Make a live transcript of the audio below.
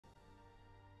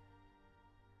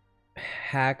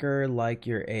hacker like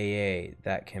your AA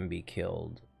that can be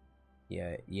killed.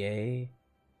 Yeah, yay.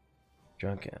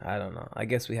 Drunken. I don't know. I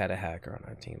guess we had a hacker on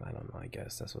our team. I don't know. I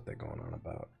guess that's what they're going on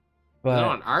about. Is it But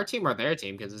on our team or their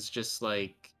team? Because it's just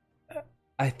like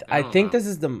I I don't think know. this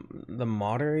is the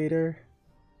moderator.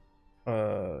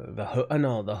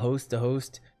 The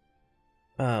host.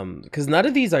 Because none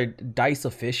of these are Dice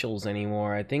officials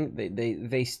anymore. I think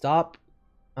they stop.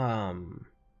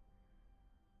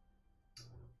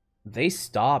 They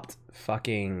stopped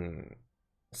fucking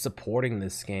supporting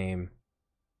this game.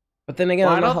 But then again,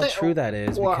 I Well, I don't know don't how think. true that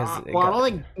is Well, because it I got. don't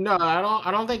think. No, I don't.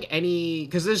 I don't think any.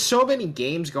 Because there's so many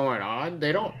games going on.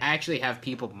 They don't actually have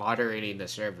people moderating the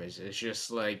servers. It's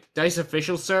just like Dice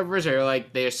official servers are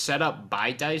like they're set up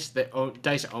by Dice.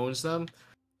 Dice owns them,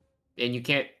 and you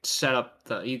can't set up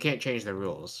the. You can't change the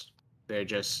rules. They're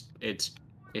just. It's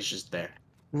just there.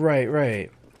 Right,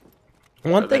 right.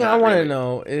 One So they're thing I not want to really.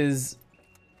 know is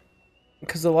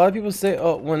because a lot of people say,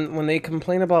 oh, when they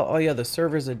complain about, oh yeah, the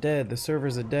servers are dead, the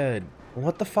servers are dead.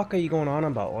 What the fuck are you going on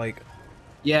about? Like,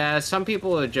 Yeah, some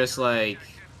people are just like.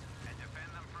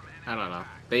 I don't know.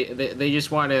 They just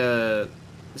want to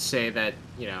say that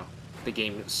the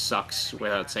game sucks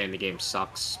without saying the game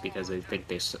sucks because they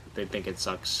think it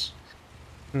sucks.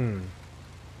 hmm.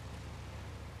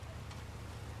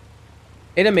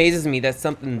 It amazes me that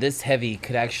something this heavy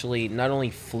could actually not only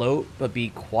float but be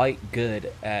quite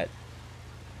good at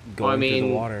Well, I going through the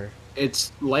mean, water.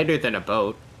 it's lighter than a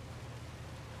boat,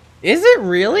 Is it right?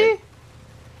 really?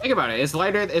 Think about it. It's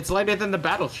lighter. It's lighter than the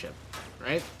battleship,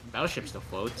 right? Battleship still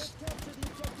floats.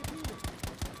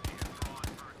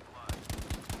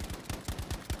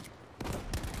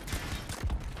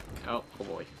 Oh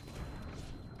boy.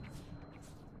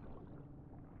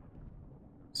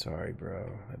 Sorry, bro.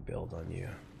 I bailed on you.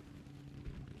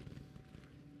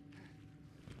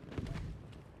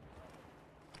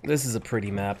 This is a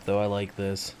pretty map, though. I like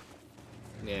this.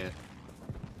 Yeah.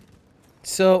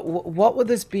 So, what would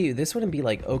this be? This wouldn't be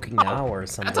like Oh, Okinawa or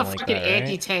that's something a like fucking that, right?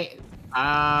 anti-tank.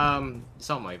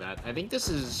 Something like that. I think this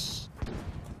is.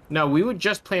 No, we were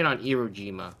just playing on Iwo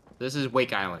Jima. This is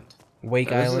Wake Island. Wake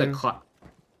So this is a Island?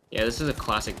 yeah, this is a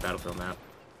classic Battlefield map.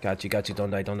 Got you, got you.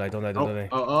 Don't die, don't die, don't die, don't Oh, die.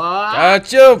 oh, oh,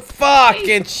 Got you! hey!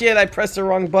 Fucking shit, I pressed the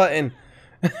wrong button.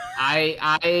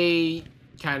 I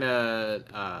kind of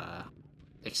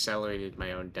accelerated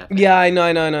my own death Yeah, there. I know,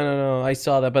 I know, no, no, no. I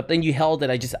saw that, but then you held it.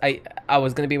 I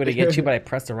was gonna be able to get you, but I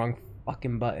pressed the wrong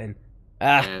fucking button.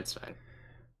 Ah. Yeah, it's fine.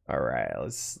 All right,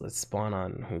 let's spawn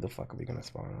on. Who the fuck are we gonna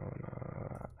spawn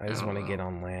on? I I just don't want to get know.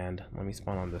 on land. Let me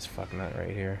spawn on this fuck nut right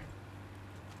here.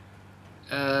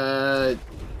 All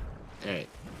right.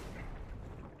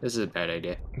 This is a bad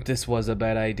idea. This was a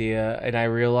bad idea, and I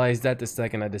realized that the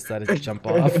second I decided to jump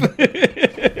off.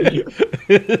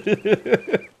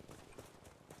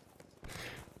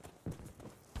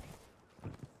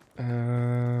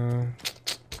 uh,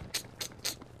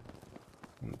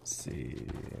 let's see.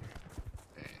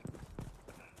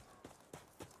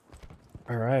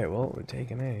 All right, well, we're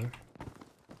taking A.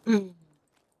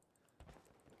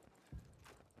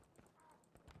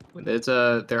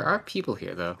 There are people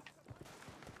here though.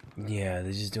 Yeah,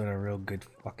 they're just doing a real good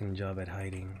fucking job at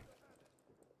hiding.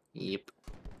 Yep.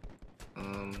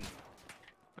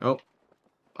 Oh,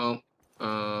 oh,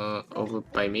 over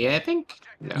by me, I think.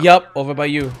 No. Yup, over by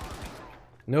you.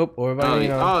 Nope, over by Oh, me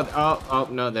now. oh,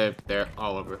 no, they're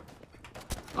all over.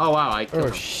 Oh wow, I killed Oh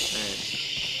them.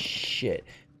 shit.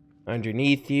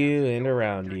 Underneath you and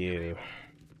around you.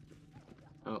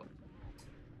 Oh,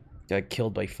 Got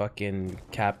killed by fucking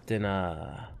Captain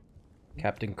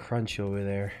Crunch over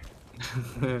there.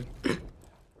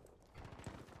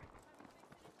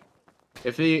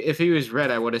 if he was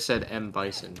red, I would have said M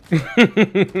Bison.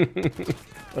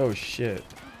 Oh shit.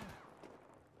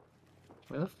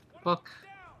 Where the fuck?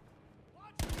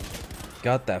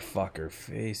 Got that fucker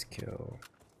face kill.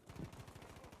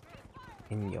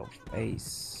 In your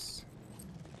face.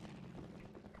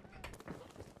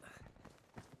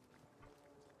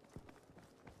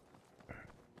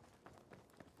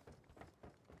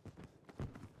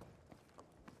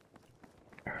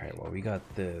 Alright, well we got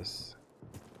this.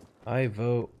 I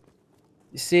vote.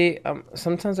 You see,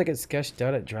 sometimes I get sketched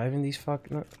out at driving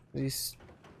these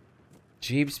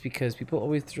Jeeps because people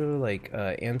always throw like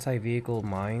anti-vehicle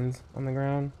mines on the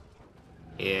ground.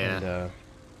 Yeah. And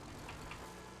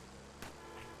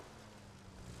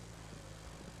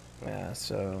yeah,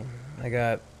 so I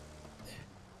got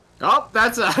Oh,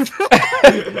 that's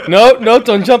a. no, no,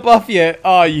 don't jump off yet.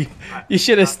 Oh, you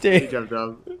should have He stayed. jumped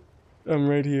up. I'm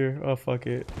right here. Oh, fuck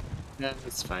it. Yeah,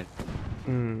 it's fine.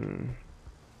 Hmm.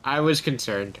 I was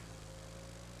concerned.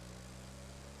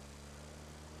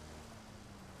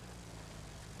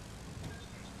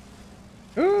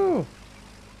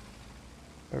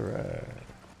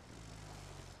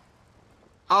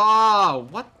 Oh,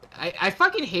 what? I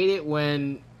fucking hate it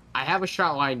when I have a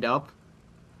shot lined up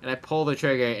and I pull the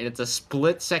trigger and it's a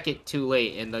split second too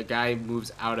late and the guy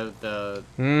moves out of the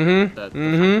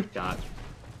fucking shot.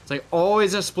 It's like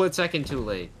always a split second too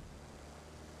late.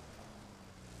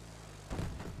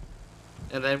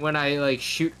 And then when I like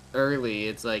shoot early,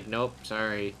 it's like, nope,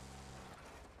 sorry.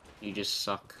 You just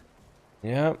suck.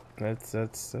 Yep,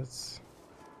 that's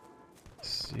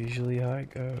usually how it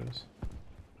goes.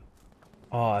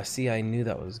 Oh, see, I knew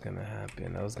that was gonna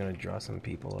happen. I was gonna draw some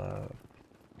people out.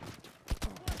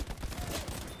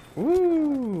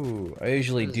 Woo! I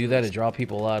usually do that to draw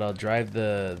people out. I'll drive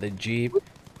the Jeep,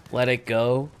 let it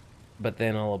go, but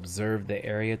then I'll observe the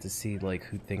area to see like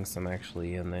who thinks I'm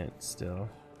actually in it still.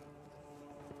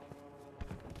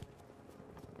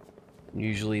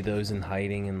 Usually those in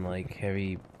hiding in like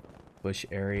heavy bush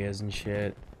areas and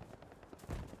shit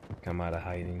come out of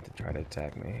hiding to try to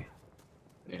attack me.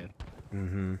 Yeah.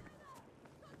 Mm-hmm.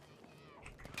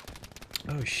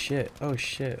 Oh shit, oh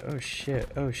shit, oh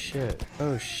shit, oh shit,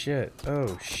 oh shit,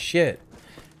 oh shit.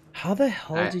 How the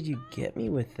hell did you get me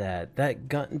with that? That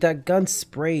gun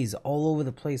sprays all over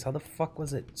the place. How the fuck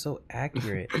was it so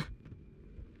accurate?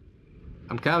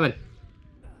 I'm coming.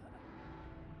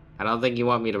 I don't think you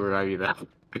want me to revive you though.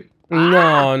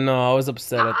 No, no, I was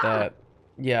upset at that.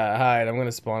 Yeah, hide. I'm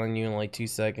gonna spawn on you in like 2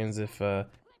 seconds if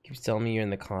keeps telling me you're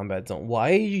in the combat zone.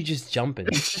 Why are you just jumping?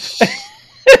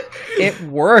 It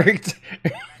worked.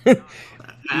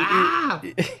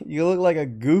 You look like a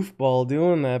goofball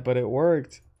doing that, but it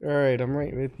worked. All right, I'm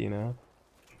right with you now.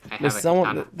 There's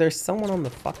someone on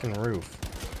the fucking roof.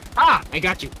 Ah, I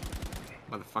got you,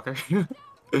 motherfucker.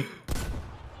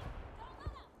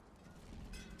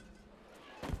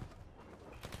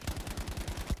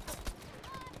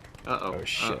 Uh-oh. Oh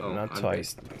shit, not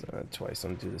twice. Twice.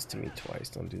 Don't do this to me twice.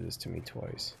 Don't do this to me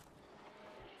twice.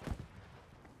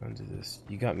 Don't do this.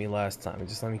 You got me last time.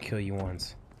 Just let me kill you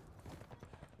once.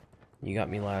 You got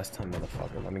me last time,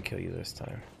 motherfucker. Let me kill you this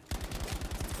time.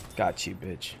 Got you,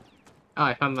 bitch. Oh,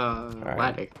 I found the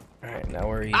ladder. Alright, now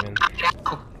we're even.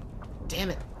 Oh, damn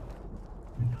it.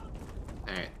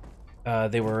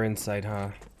 Alright. They were inside, huh?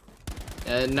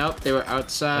 Nope, they were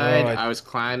outside. Oh, I was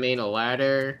climbing a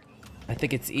ladder. I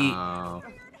think it's E. Oh.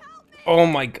 Oh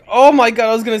my god,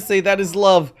 I was gonna say that is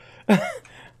love.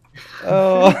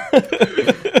 Oh.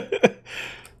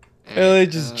 I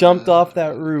just jumped off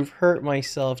that roof, hurt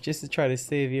myself just to try to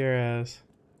save your ass.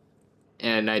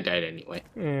 And I died anyway.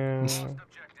 Yeah.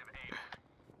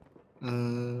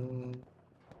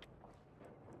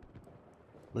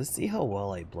 Let's see how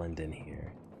well I blend in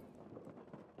here.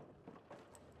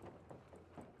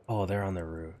 Oh, they're on the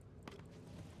roof.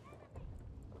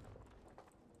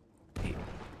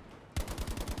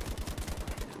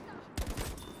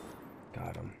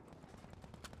 Got him.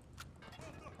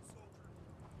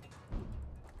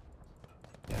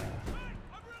 Yeah.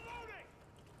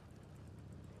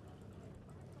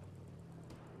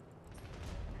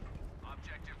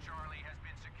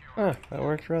 Huh, that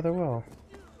worked rather well.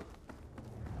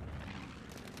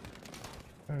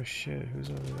 Oh shit, who's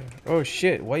over there? Oh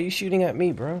shit, why are you shooting at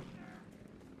me, bro?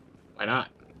 Why not?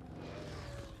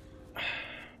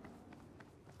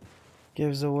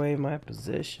 Gives away my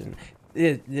position.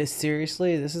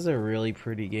 Seriously, this is a really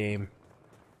pretty game.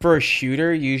 For a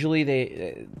shooter, usually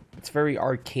it's very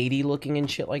arcadey looking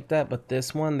and shit like that, but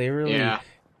this one, they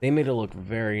made it look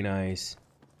very nice.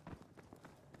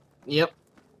 Yep.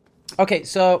 Okay,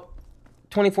 so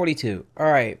 2042. All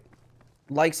right.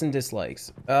 Likes and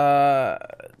dislikes.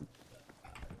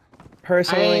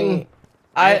 Personally,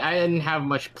 I didn't have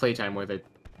much playtime with it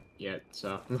yet,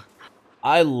 so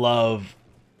I love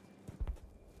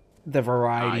the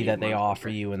variety that they offer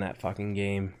you in that fucking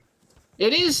game.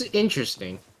 It is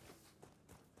interesting.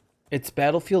 It's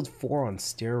Battlefield 4 on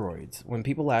steroids. When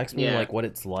people ask me like what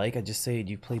it's like, I just say,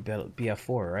 "Do you play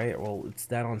BF4, right?" Well, it's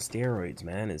that on steroids,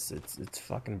 man. It's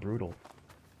fucking brutal.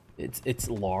 It's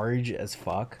large as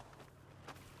fuck.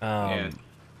 But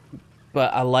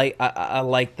I like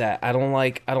that. I don't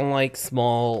like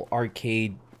small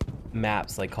arcade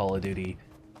maps like Call of Duty.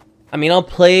 I mean, I'll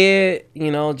play it,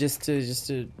 you know, just to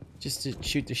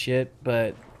shoot the shit,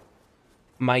 but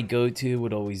my go-to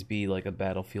would always be like a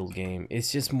Battlefield game.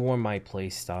 It's just more my play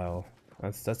style.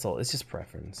 That's all. It's just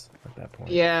preference at that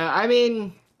point. Yeah, I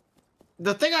mean,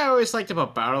 the thing I always liked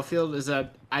about Battlefield is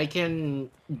that I can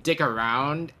dick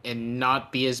around and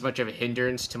not be as much of a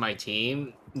hindrance to my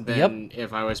team than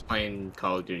if I was playing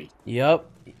Call of Duty. Yep.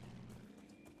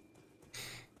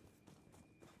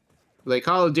 Like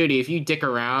Call of Duty, if you dick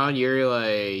around,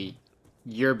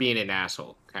 you're being an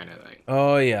asshole kind of thing.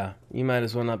 Oh yeah, you might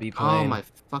as well not be playing. Oh my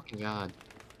fucking god.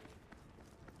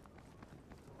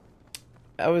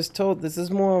 I was told this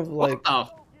is more of like.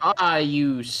 What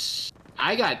the?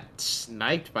 I got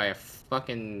sniped by a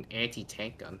fucking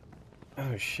anti-tank gun.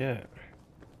 Oh shit.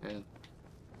 And,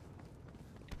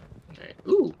 right.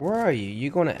 Ooh. Where are you? You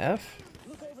going to F?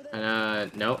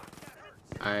 Nope.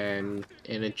 I'm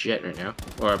in a jet right now,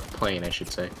 or a plane, I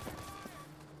should say.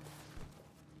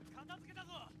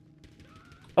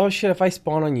 Oh shit! If I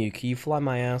spawn on you, can you fly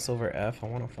my ass over F? I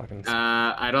want to fucking.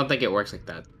 I don't think it works like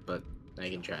that, but I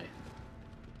can try.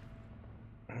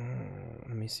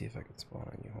 Let me see if I can spawn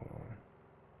on you. Hold on.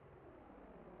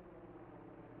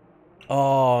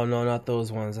 Oh no, not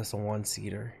those ones. That's a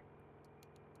one-seater.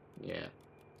 Yeah.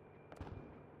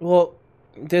 Well,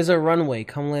 there's a runway.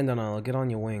 Come land on it. I'll get on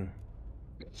your wing.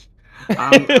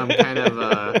 I'm kind of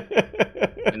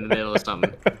in the middle of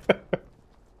something.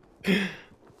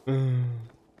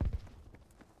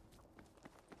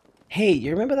 Hey,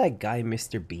 you remember that guy,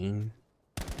 Mr. Bean?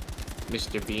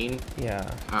 Mr. Bean? Yeah.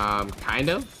 Kind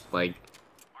of. Like,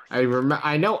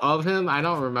 I know of him. I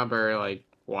don't remember like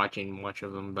watching much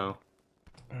of him though.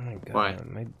 Oh my god.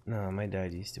 Why? My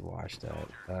dad used to watch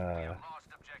that.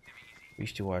 We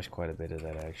used to watch quite a bit of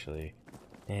that actually.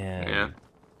 And Yeah.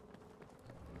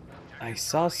 I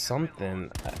saw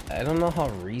something. I don't know how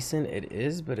recent it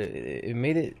is, but it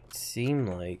made it seem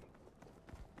like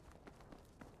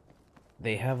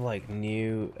they have like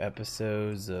new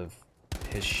episodes of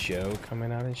his show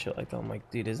coming out and shit like that. I'm like,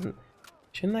 dude,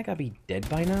 shouldn't that guy be dead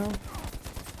by now?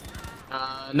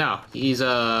 No, he's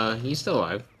still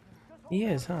alive. He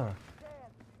is, huh?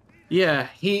 Yeah,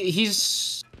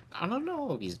 he's I don't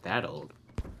know if he's that old.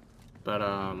 But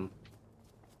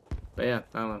yeah,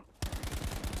 I don't know.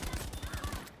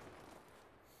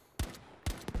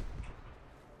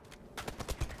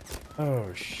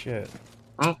 Oh shit.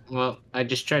 Oh, well, I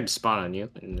just tried to spawn on you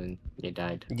and then you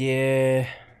died. Yeah.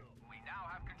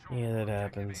 Yeah, that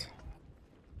happens.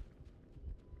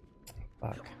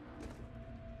 Fuck.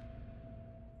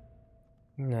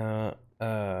 No,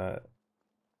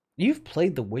 you've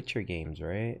played the Witcher games,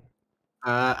 right?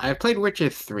 I played Witcher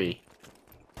 3.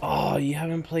 Oh, you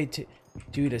haven't played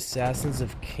dude, Assassins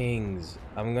of Kings.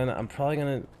 I'm probably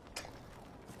gonna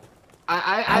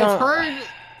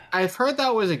I've heard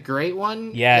that was a great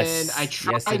one. Yes. And I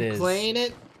Yes, it tried is. playing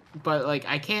it, but like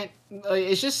I can't. Like,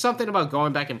 it's just something about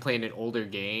going back and playing an older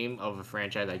game of a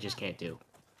franchise I just can't do.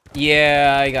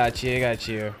 Yeah, I got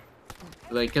you.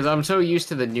 Like, because I'm so used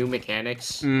to the new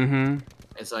mechanics. Mm-hmm.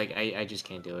 It's like I just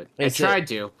can't do it. It's I tried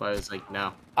to, but it's like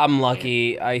no. I'm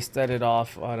lucky. I started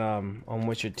off on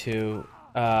Witcher 2.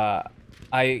 I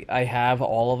have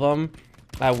all of them.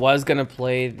 I was gonna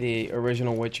play the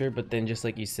original Witcher, but then just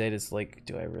like you said, it's like,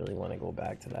 do I really want to go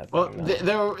back to that Well, thing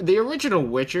now? the original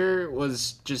Witcher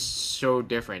was just so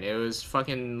different. It was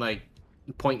fucking like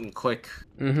point and click,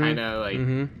 kind of like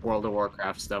World of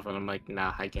Warcraft stuff, and I'm like,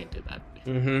 nah, I can't do that.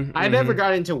 I never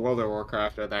got into World of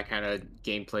Warcraft or that kind of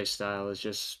gameplay style. It's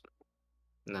just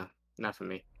no, not for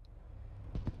me.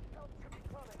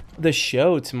 The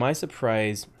show, to my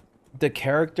surprise, the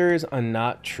characters are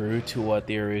not true to what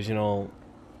the original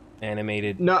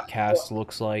animated No, cast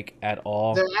looks like at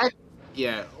all.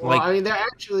 yeah. Well, Like, I mean,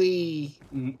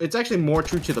 it's actually more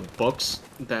true to the books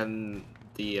than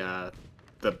the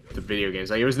video games.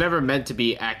 Like, it was never meant to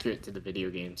be accurate to the video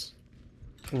games.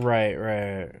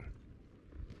 right.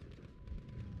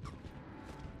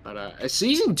 But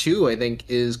season 2, I think,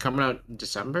 is coming out in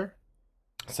December.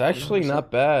 It's actually not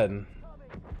bad.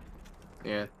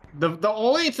 Yeah. The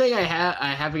only thing I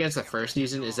have against the first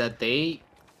season is that they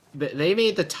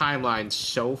made the timeline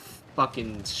so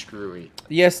fucking screwy.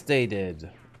 Yes, they did.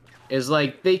 Is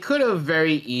like they could have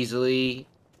very easily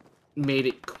made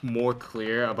it more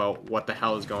clear about what the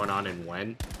hell is going on and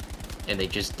when, and they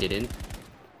just didn't.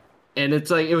 And it's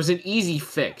like it was an easy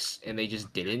fix, and they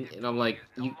just didn't. And I'm like,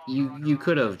 you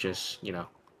could have just, you know,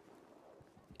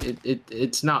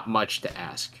 it's not much to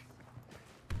ask.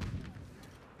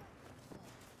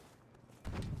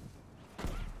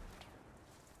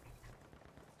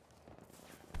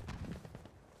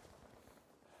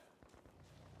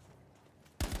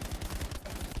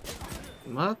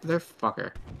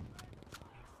 Motherfucker.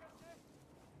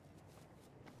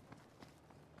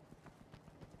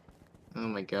 Oh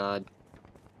my god.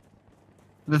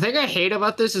 The thing I hate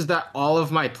about this is that all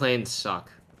of my planes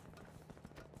suck.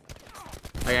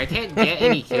 Like, I can't get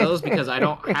any kills because I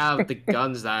don't have the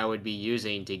guns that I would be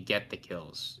using to get the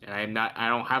kills. And I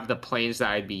don't have the planes that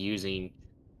I'd be using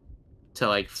to,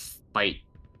 like, fight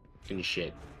and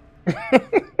shit. Like,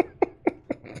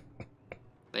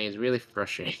 it's really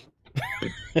frustrating.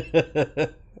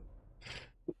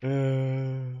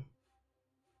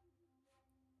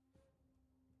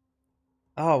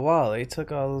 Oh wow, they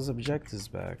took all those objectives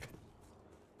back.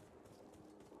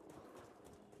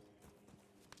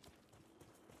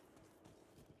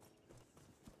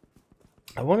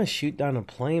 I want to shoot down a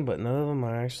plane, but none of them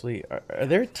are actually. Are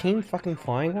there a team fucking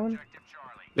flying one?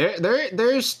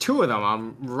 There's two of them.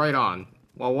 I'm right on.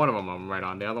 Well, one of them I'm right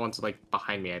on. The other one's like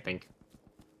behind me, I think.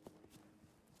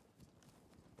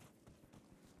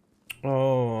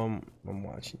 Oh, I'm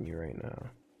watching you right now.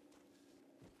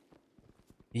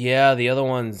 Yeah, the other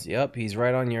one's. Yep, he's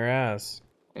right on your ass.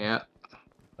 Yeah.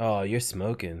 Oh, you're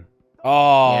smoking.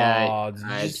 Yeah, Oh,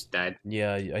 I just died.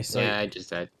 yeah, I saw. Yeah, I just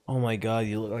died. Oh my god,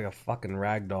 you look like a fucking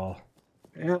rag doll.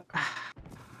 Yeah.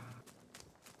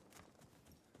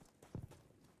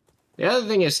 The other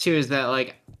thing is too is that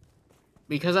like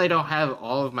because I don't have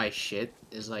all of my shit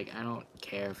is like I don't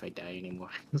care if I die anymore.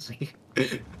 It's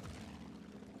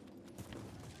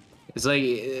like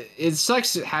it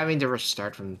sucks having to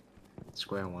restart from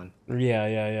square one.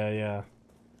 Yeah.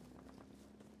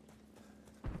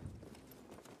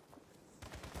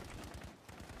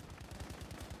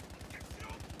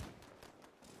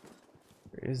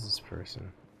 Where is this person?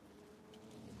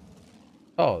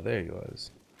 Oh, there he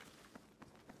was.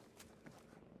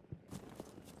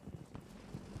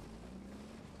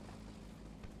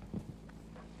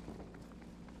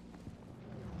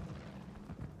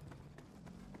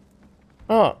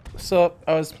 Oh, so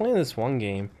I was playing this one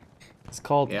game. It's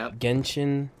called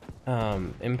Genshin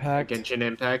Impact. Genshin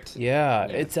Impact? Yeah,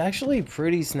 it's actually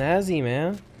pretty snazzy,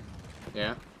 man.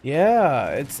 Yeah.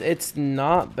 Yeah, it's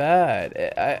not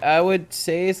bad. I would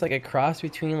say it's like a cross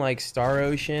between like Star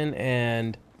Ocean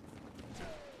and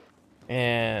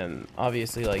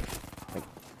obviously like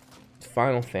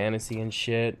Final Fantasy and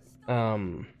shit.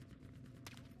 But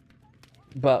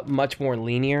much more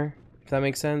linear, if that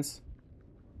makes sense.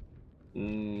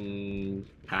 Kind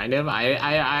of.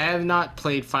 I have not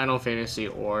played Final Fantasy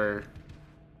or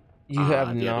You have the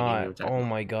other game you were not. talking Oh about.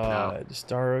 my god. No.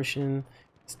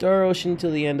 Star Ocean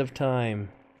till the end of time.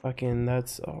 Fucking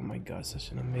that's oh my god,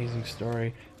 such an amazing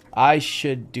story. I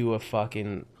should do a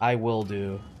fucking I will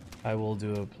do a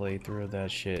playthrough of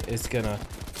that shit. It's gonna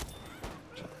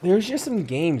There's just some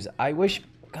games. I wish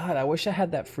I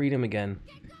had that freedom again.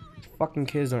 Fucking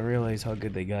kids don't realize how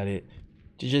good they got it.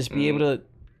 To just be able to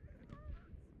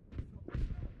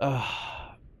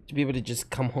be able to just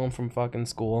come home from fucking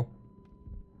school,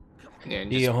 Yeah,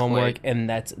 do your homework, and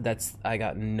that's I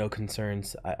got no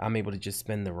concerns. I'm able to just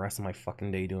spend the rest of my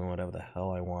fucking day doing whatever the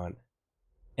hell I want,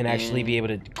 and actually be able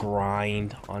to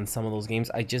grind on some of those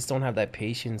games. I just don't have that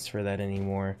patience for that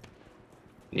anymore.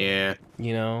 Yeah.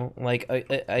 You know, like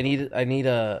I need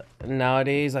a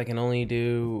nowadays I can only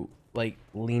do like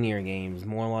linear games,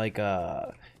 more like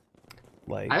I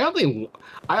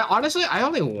honestly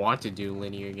only want to do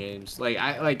linear games.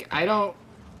 I don't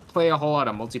play a whole lot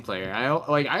of multiplayer. I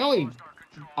only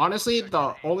honestly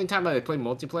the only time I play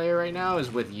multiplayer right now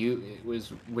is with you. It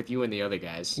was with you and the other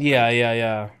guys.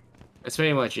 yeah. That's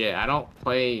pretty much it. I don't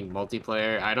play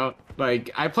multiplayer.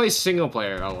 I play single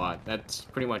player a lot. That's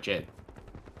pretty much it.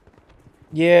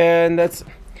 Yeah, and that's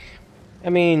I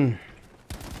mean,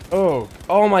 oh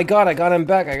my god, I got him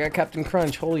back. I got Captain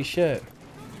Crunch. Holy shit.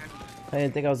 I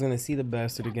didn't think I was gonna see the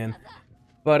bastard again.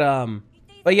 But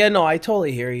yeah, no, I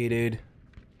totally hear you, dude.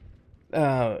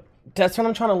 That's what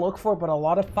I'm trying to look for, but a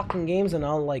lot of fucking games are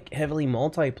now like heavily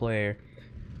multiplayer.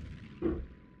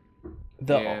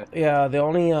 The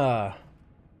only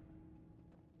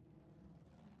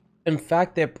in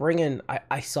fact they're bringing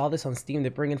I saw this on Steam,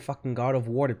 they're bringing fucking God of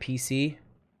War to PC.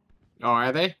 Oh,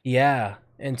 are they? Yeah.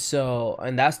 And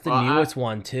that's the newest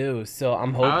one too. So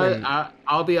I'm hoping.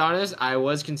 I'll be honest. I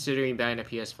was considering buying a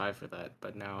PS5 for that,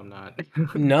 but now I'm not.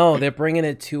 No, they're bringing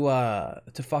it to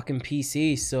fucking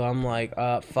PC. So I'm like,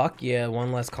 fuck yeah,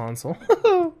 one less console.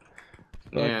 Fuck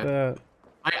that.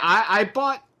 I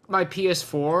bought my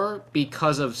PS4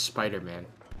 because of Spider-Man.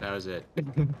 That was it.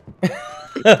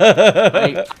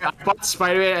 I bought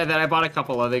Spider-Man and then I bought a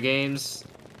couple other games.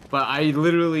 But I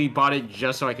literally bought it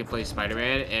just so I could play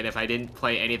Spider-Man, and if I didn't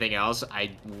play anything else,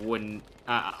 I wouldn't...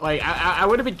 I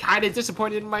would have been kind of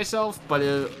disappointed in myself,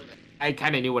 but I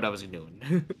kind of knew what I was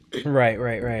doing.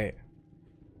 Right.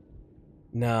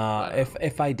 Nah,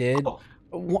 if I did... you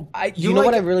know like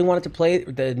what I really wanted to play?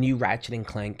 The new Ratchet and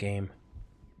Clank game.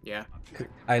 Yeah.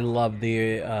 I love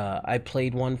the... I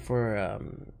played one for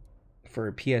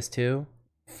PS2.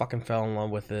 Fucking fell in love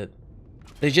with it.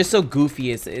 They're just so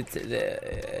goofy. It's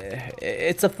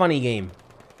a funny game.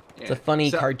 Yeah. It's a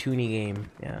funny, cartoony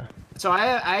game. Yeah. So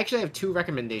I actually have two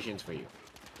recommendations for you.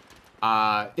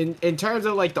 In terms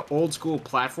of like the old school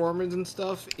platformers and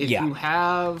stuff, if you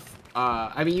have,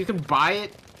 I mean, you can buy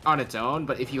it on its own,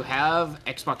 but if you have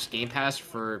Xbox Game Pass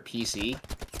for PC,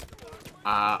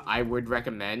 I would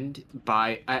recommend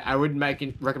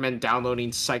recommend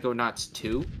downloading Psychonauts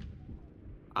 2.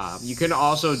 You can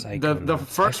also the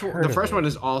first one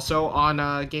is also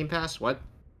on Game Pass. What?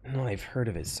 No, I've heard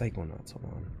of it. Psychonauts.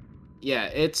 Hold on. Yeah,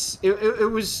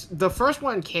 it was the first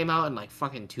one came out in like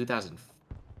fucking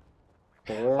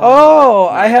 2004. Oh, No,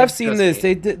 I have seen this.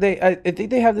 2008. I think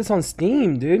they have this on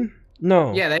Steam, dude.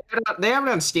 No. Yeah, they have it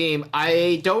on Steam.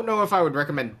 I don't know if I would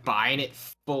recommend buying it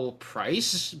full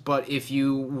price, but if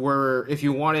you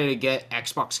wanted to get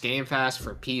Xbox Game Pass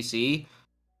for PC,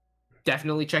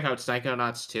 definitely check out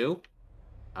Psychonauts 2.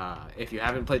 If you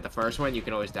haven't played the first one, you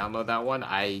can always download that one.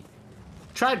 I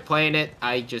tried playing it.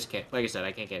 I just can't. Like I said,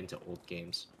 I can't get into old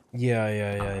games. Yeah.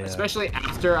 Especially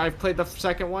after I've played the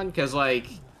second one, because like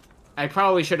I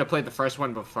probably should have played the first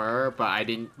one before, but I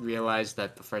didn't realize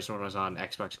that the first one was on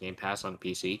Xbox Game Pass on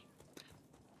PC.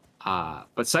 But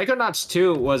Psychonauts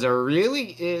 2 was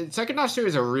Psychonauts 2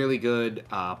 is a really good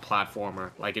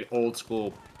platformer, like an old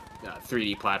school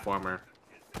 3D platformer.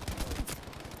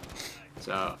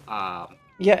 So,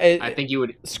 yeah, I think you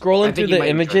would scrolling through the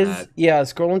images. Yeah,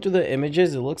 scrolling through the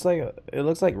images, it looks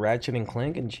like Ratchet and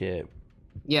Clank and shit.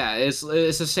 Yeah, it's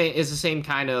the same. It's the same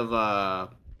kind of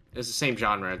it's the same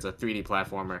genre. It's a 3D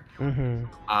platformer.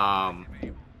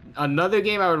 Another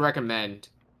game I would recommend,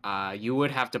 you would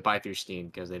have to buy through Steam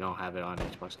because they don't have it on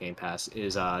Xbox Game Pass,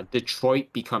 is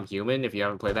Detroit Become Human, if you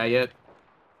haven't played that yet.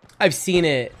 I've seen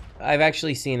it. I've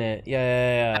actually seen it.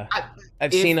 Yeah.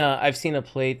 I've seen a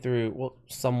playthrough, well,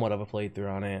 somewhat of a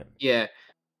playthrough on it. Yeah.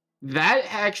 That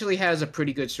actually has a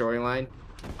pretty good storyline.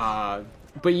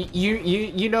 But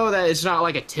you know that it's not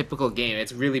like a typical game.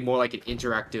 It's really more like an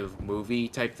interactive movie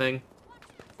type thing.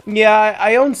 Yeah,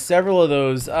 I own several of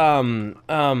those.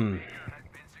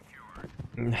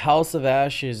 House of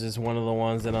Ashes is one of the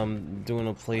ones that I'm doing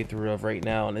a playthrough of right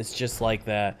now, and it's just like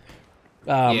that.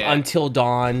 Until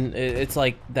Dawn, it's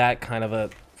like that kind of a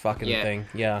fucking thing.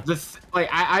 Yeah.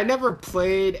 I never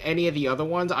played any of the other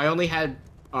ones. I only had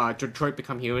Detroit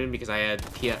Become Human because I had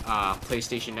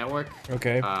PlayStation Network.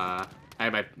 Okay. I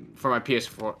had for my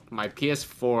PS4. My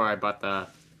PS4, I bought the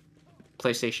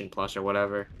PlayStation Plus or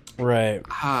whatever. Right.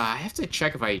 I have to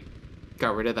check if I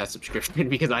got rid of that subscription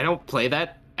because I don't play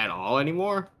that at all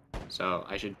anymore. So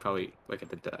I should probably look at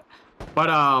the. But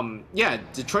yeah,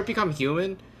 Detroit Become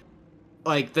Human.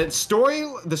 Like the story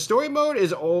mode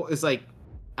is like,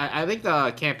 I think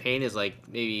the campaign is like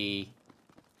maybe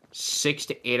 6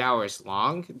 to 8 hours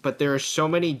long, but there are so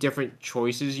many different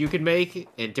choices you can make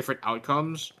and different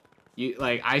outcomes.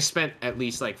 I spent at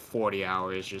least like 40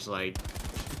 hours just like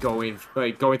going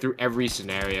through every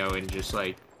scenario and just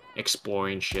like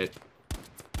exploring shit,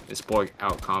 exploring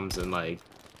outcomes and like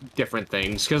different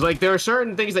things, because like there are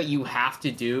certain things that you have to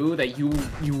do that you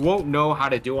won't know how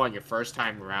to do on your first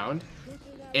time around,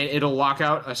 and it'll lock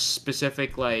out a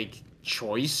specific like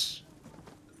choice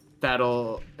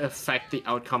that'll affect the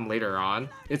outcome later on.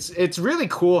 It's really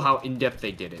cool how in-depth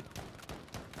they did it.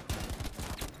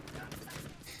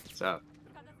 So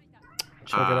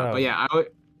check it out. but yeah,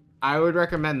 I would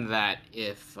recommend that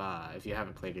if you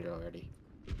haven't played it already.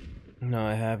 No,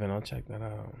 I haven't. I'll check that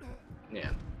out.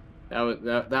 Yeah,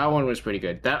 that one was pretty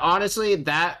good. That honestly,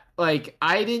 that like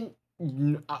I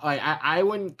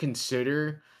wouldn't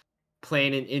consider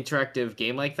playing an interactive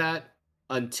game like that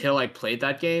until I played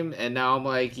that game, and now I'm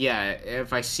like, yeah,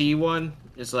 if I see one,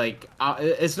 it's like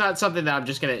it's not something that I'm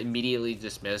just gonna immediately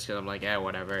dismiss because I'm like, yeah,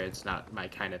 whatever, it's not my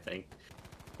kind of thing.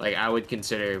 Like I would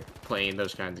consider playing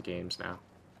those kinds of games now.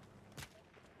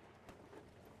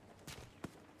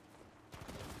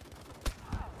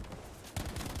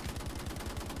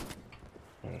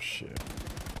 Oh shit.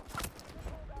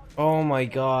 Oh my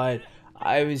god.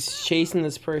 I was chasing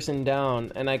this person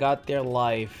down and I got their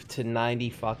life to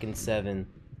 90-7.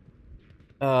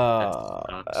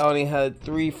 I only had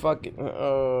 3 fucking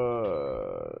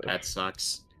That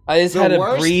sucks. I just had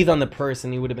to breathe on the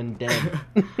person, he would have been dead.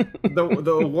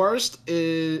 the worst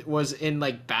was in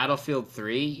like Battlefield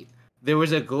 3. There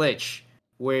was a glitch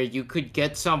where you could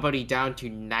get somebody down to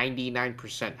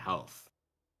 99% health.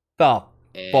 The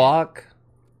fuck?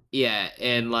 Yeah,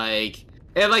 and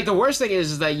the worst thing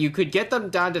is that you could get them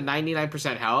down to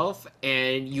 99% health,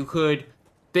 and you could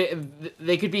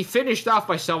they could be finished off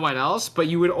by someone else, but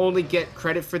you would only get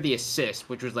credit for the assist,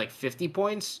 which was like 50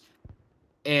 points,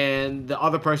 and the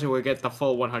other person would get the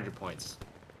full 100 points.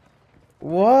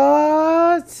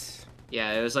 What?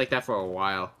 Yeah, it was like that for a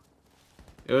while.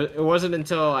 It wasn't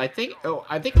until I think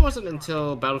it wasn't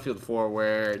until Battlefield 4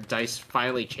 where DICE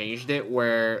finally changed it,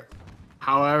 where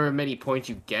however many points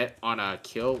you get on a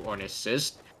kill or an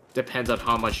assist, depends on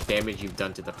how much damage you've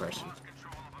done to the person.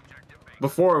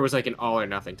 Before, it was like an all or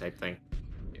nothing type thing.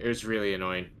 It was really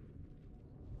annoying.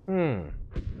 Hmm.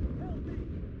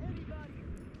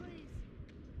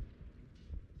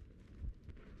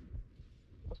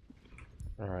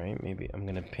 Alright, maybe I'm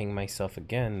gonna ping myself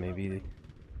again, maybe...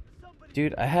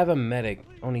 Dude, I have a medic,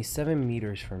 only 7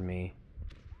 meters from me.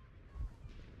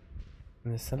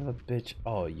 And the son of a bitch...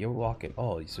 Oh, you're walking...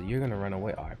 Oh, so you're gonna run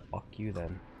away. Alright, fuck you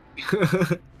then.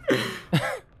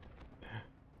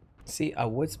 See, I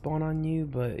would spawn on you,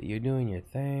 but you're doing your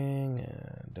thing.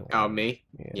 Don't Oh, worry. me?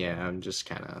 Yeah, I'm just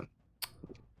kind of...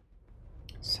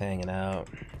 Just hanging out.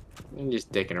 I'm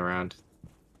just dicking around.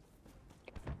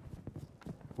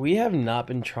 We have not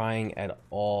been trying at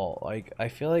all. Like, I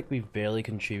feel like we've barely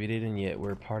contributed, and yet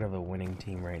we're part of a winning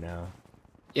team right now.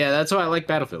 Yeah, that's why I like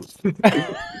Battlefield.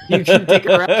 You can dick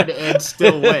around and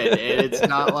still win, and it's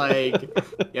not like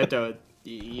you don't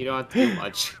have to do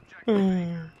much.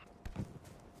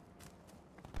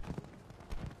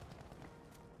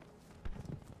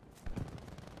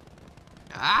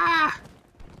 Ah!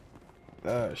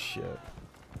 Oh shit.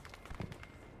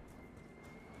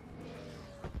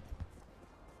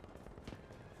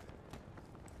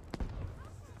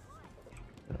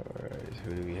 Alright,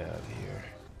 who do we have here?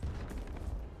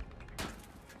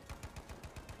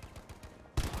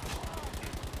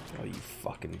 Oh, you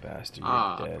fucking bastard,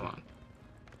 you're dead. Come on.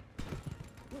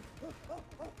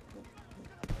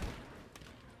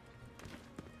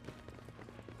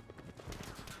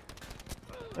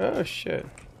 Oh shit.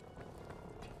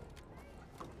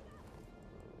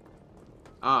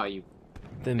 Oh, you...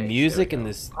 The Bitch, music in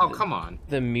this... Oh, come on.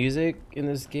 The music in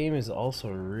this game is also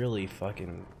really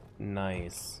fucking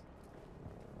nice.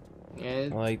 Yeah,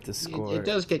 I like the score. It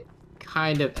does get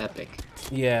kind of epic.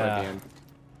 Yeah.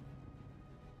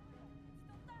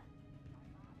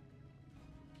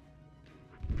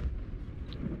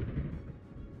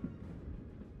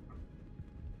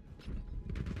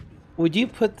 Would you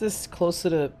put this closer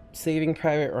to Saving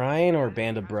Private Ryan or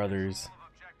Band of Brothers?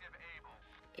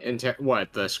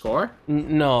 What, the score?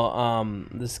 No,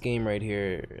 this game right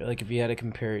here. Like, if you had to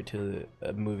compare it to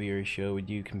a movie or a show,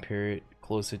 would you compare it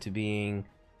closer to being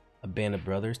a Band of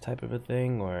Brothers type of a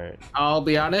thing, or? I'll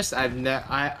be honest,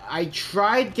 I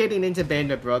tried getting into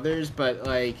Band of Brothers, but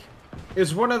like,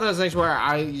 it's one of those things where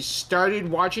I started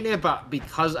watching it, but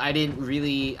because I didn't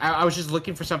really, I was just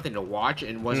looking for something to watch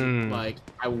and wasn't like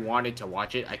I wanted to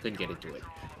watch it, I couldn't get into it.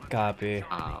 Copy.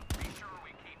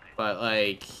 But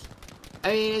like,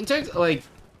 I mean, in terms of, like,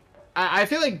 I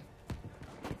feel like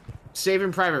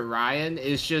Saving Private Ryan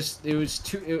is just it was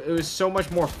so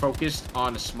much more focused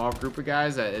on a small group of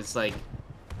guys that it's like.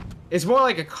 It's more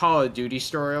like a Call of Duty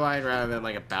storyline rather than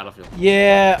like a Battlefield.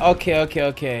 Yeah,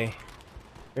 okay.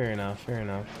 Fair enough.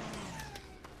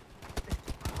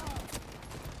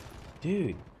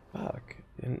 Dude, fuck.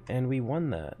 And we won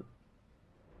that.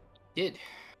 Did.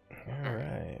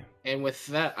 Alright. And with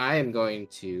that, I am going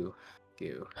to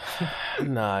go.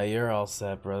 Nah, you're all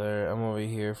set, brother. I'm over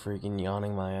here freaking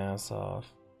yawning my ass off.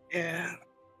 Yeah.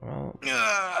 Well,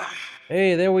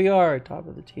 hey, there we are, top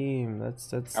of the team.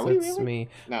 That's really? me.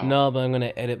 No. But I'm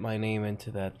gonna edit my name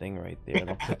into that thing right there. And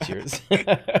I'll put yours.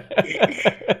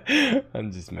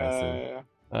 I'm just messing.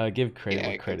 Give credit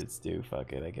what credit's due.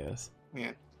 Fuck it, I guess.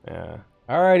 Yeah. Yeah.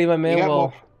 Alrighty, my man.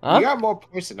 You Huh? got more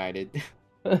points than I did.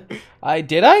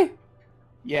 I?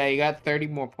 Yeah, you got 30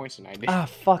 more points than I did. Ah,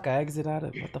 fuck! I exit out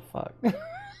of it. What the fuck?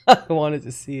 I wanted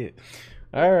to see it.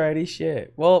 Alrighty,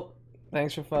 shit. Well.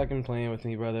 Thanks for fucking playing with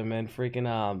me, brother, man.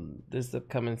 Freaking this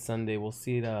upcoming Sunday, we'll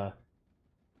see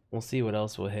what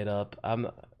else we'll hit up. I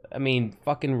mean,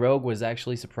 fucking Rogue was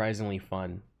actually surprisingly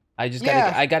fun. I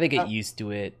gotta get used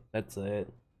to it. That's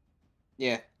it.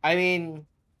 Yeah, I mean,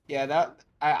 yeah, that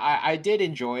I did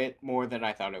enjoy it more than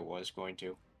I thought it was going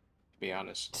to be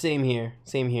honest. Same here.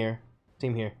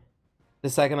 The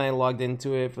second I logged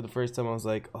into it for the first time, I was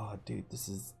like, oh, dude, this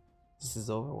is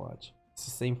Overwatch. It's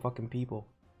the same fucking people.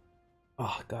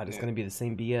 Oh god, it's gonna be the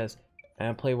same BS. And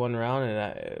I played one round,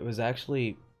 and it was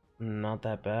actually not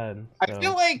that bad. So. I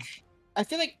feel like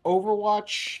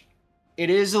Overwatch,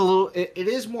 it is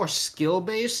more skill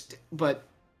based, but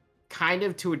kind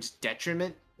of to its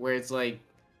detriment. Where it's like,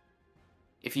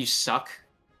 if you suck,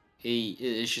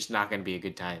 it's just not gonna be a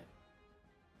good time.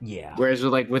 Yeah. Whereas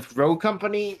with Rogue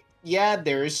Company, yeah,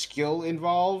 there is skill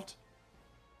involved,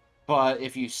 but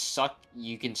if you suck,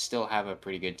 you can still have a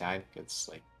pretty good time. It's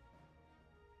like.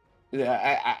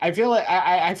 I feel like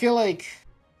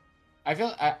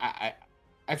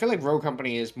Rogue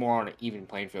Company is more on an even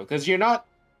playing field because you're not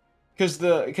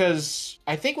because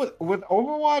I think with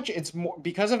Overwatch, it's more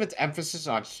because of its emphasis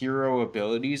on hero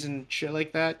abilities and shit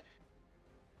like that.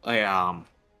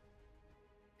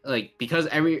 Like because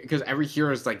every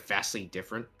hero is like vastly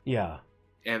different Yeah.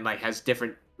 and like has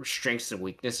different strengths and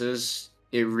weaknesses.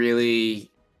 It really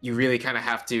you really kind of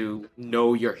have to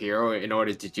know your hero in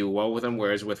order to do well with him.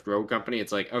 Whereas with Rogue Company,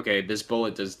 it's like, okay, this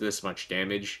bullet does this much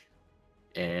damage,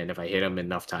 and if I hit him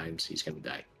enough times, he's gonna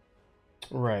die.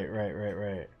 Right, right, right,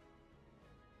 right.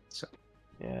 So,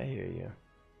 Yeah, I hear you.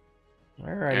 all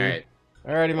Alrighty. right.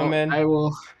 Alrighty, my Well, man. I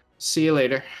will see you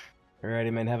later.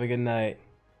 Alrighty, man. Have a good night.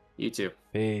 You too.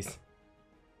 Peace.